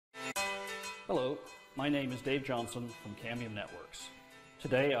Hello, my name is Dave Johnson from Cambium Networks.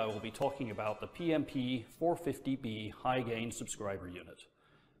 Today I will be talking about the PMP 450b high-gain subscriber unit.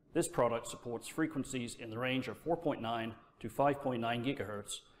 This product supports frequencies in the range of 4.9 to 5.9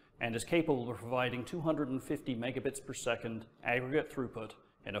 gigahertz and is capable of providing 250 megabits per second aggregate throughput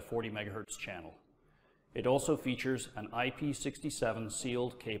in a 40 megahertz channel. It also features an IP67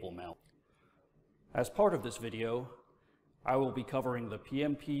 sealed cable mount. As part of this video, I will be covering the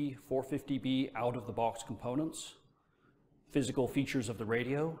PMP 450b out-of-the-box components, physical features of the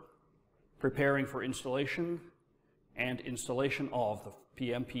radio, preparing for installation, and installation of the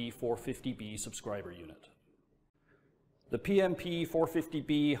PMP 450b subscriber unit. The PMP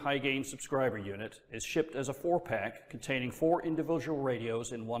 450b high-gain subscriber unit is shipped as a 4-pack containing 4 individual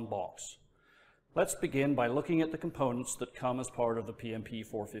radios in one box. Let's begin by looking at the components that come as part of the PMP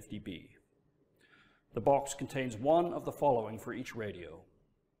 450b. The box contains one of the following for each radio: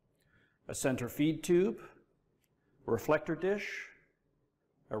 a center feed tube, a reflector dish,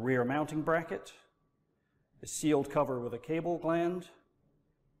 a rear mounting bracket, a sealed cover with a cable gland,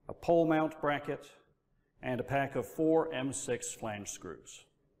 a pole mount bracket, and a pack of 4 M6 flange screws.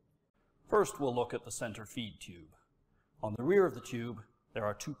 First, we'll look at the center feed tube. On the rear of the tube, there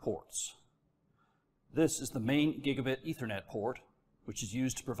are 2 ports. This is the main gigabit Ethernet port, which is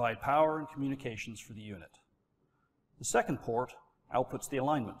used to provide power and communications for the unit. The second port outputs the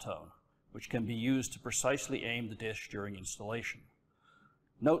alignment tone, which can be used to precisely aim the dish during installation.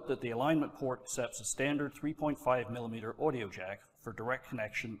 Note that the alignment port accepts a standard 3.5mm audio jack for direct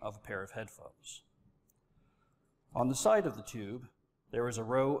connection of a pair of headphones. On the side of the tube, there is a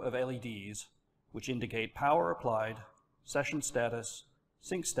row of LEDs which indicate power applied, session status,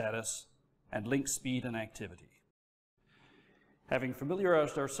 sync status, and link speed and activity. Having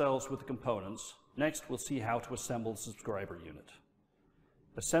familiarized ourselves with the components, next we'll see how to assemble the subscriber unit.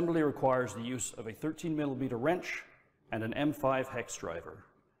 Assembly requires the use of a 13mm wrench and an M5 hex driver.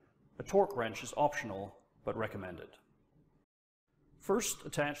 A torque wrench is optional, but recommended. First,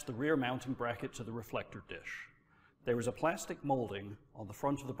 attach the rear mounting bracket to the reflector dish. There is a plastic molding on the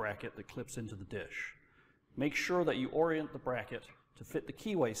front of the bracket that clips into the dish. Make sure that you orient the bracket to fit the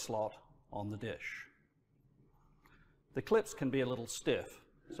keyway slot on the dish. The clips can be a little stiff,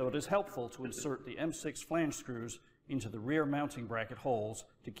 so it is helpful to insert the M6 flange screws into the rear mounting bracket holes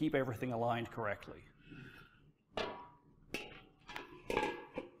to keep everything aligned correctly.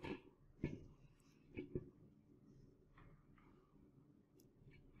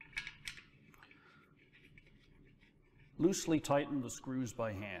 Loosely tighten the screws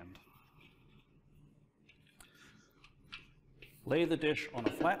by hand. Lay the dish on a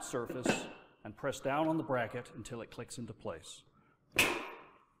flat surface and press down on the bracket until it clicks into place.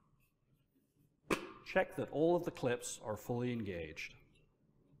 Check that all of the clips are fully engaged.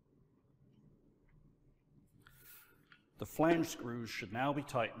 The flange screws should now be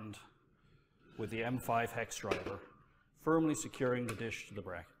tightened with the M5 hex driver, firmly securing the dish to the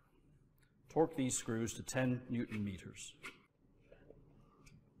bracket. Torque these screws to 10 Newton meters.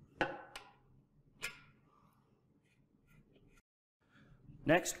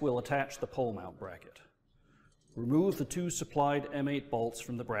 Next, we'll attach the pole mount bracket. Remove the 2 supplied M8 bolts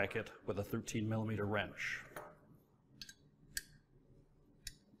from the bracket with a 13mm wrench.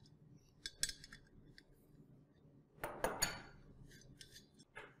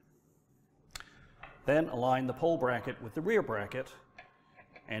 Then align the pole bracket with the rear bracket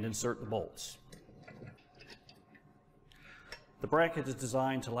and insert the bolts. The bracket is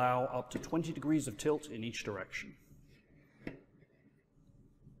designed to allow up to 20 degrees of tilt in each direction.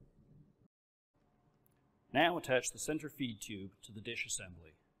 Now attach the center feed tube to the dish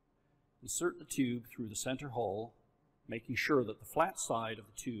assembly. Insert the tube through the center hole, making sure that the flat side of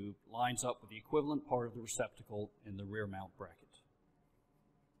the tube lines up with the equivalent part of the receptacle in the rear mount bracket.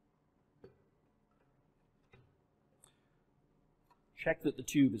 Check that the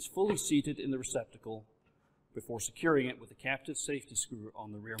tube is fully seated in the receptacle before securing it with a captive safety screw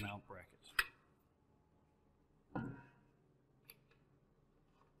on the rear mount bracket.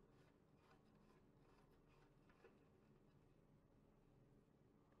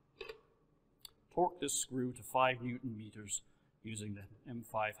 Torque this screw to 5 Newton meters using the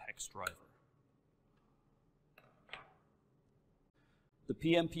M5 hex driver. The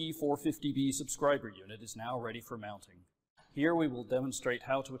PMP 450b subscriber unit is now ready for mounting. Here we will demonstrate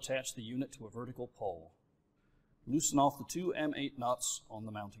how to attach the unit to a vertical pole. Loosen off the 2 M8 nuts on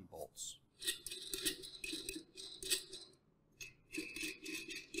the mounting bolts.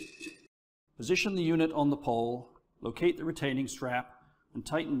 Position the unit on the pole, locate the retaining strap, and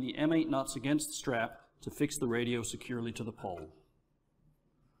tighten the M8 nuts against the strap to fix the radio securely to the pole.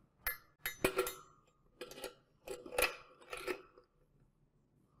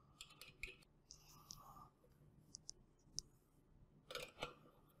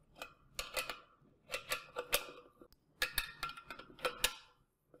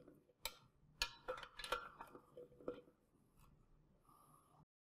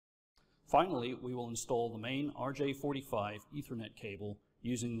 Finally, we will install the main RJ45 Ethernet cable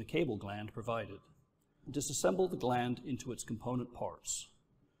using the cable gland provided. Disassemble the gland into its component parts: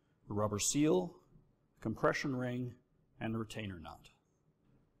 a rubber seal, a compression ring, and a retainer nut.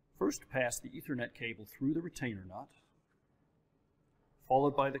 First, pass the Ethernet cable through the retainer nut,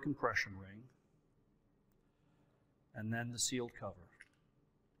 followed by the compression ring, and then the sealed cover.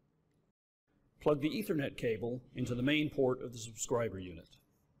 Plug the Ethernet cable into the main port of the subscriber unit.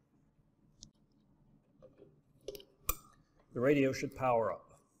 The radio should power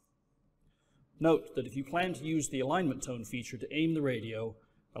up. Note that if you plan to use the alignment tone feature to aim the radio,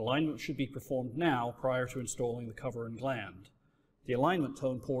 alignment should be performed now prior to installing the cover and gland. The alignment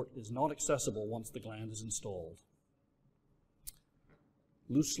tone port is not accessible once the gland is installed.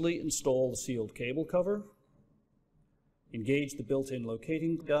 Loosely install the sealed cable cover, engage the built-in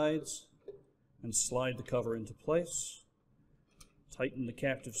locating guides, and slide the cover into place. Tighten the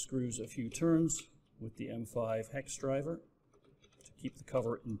captive screws a few turns with the M5 hex driver to keep the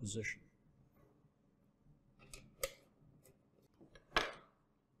cover in position.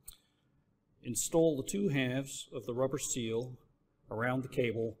 Install the two halves of the rubber seal around the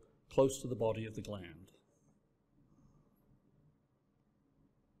cable close to the body of the gland.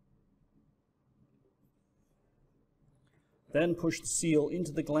 Then push the seal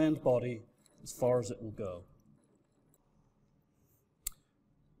into the gland body as far as it will go.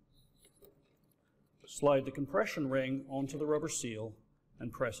 Slide the compression ring onto the rubber seal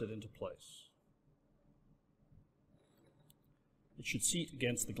and press it into place. It should seat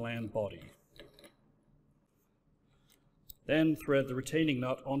against the gland body. Then thread the retaining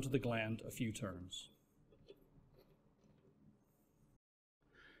nut onto the gland a few turns.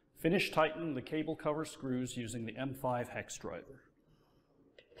 Finish tightening the cable cover screws using the M5 hex driver.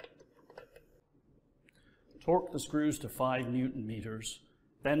 Torque the screws to 5 Newton meters,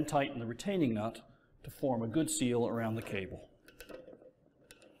 then tighten the retaining nut to form a good seal around the cable.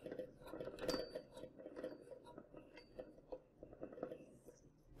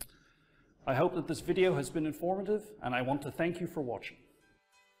 I hope that this video has been informative, and I want to thank you for watching.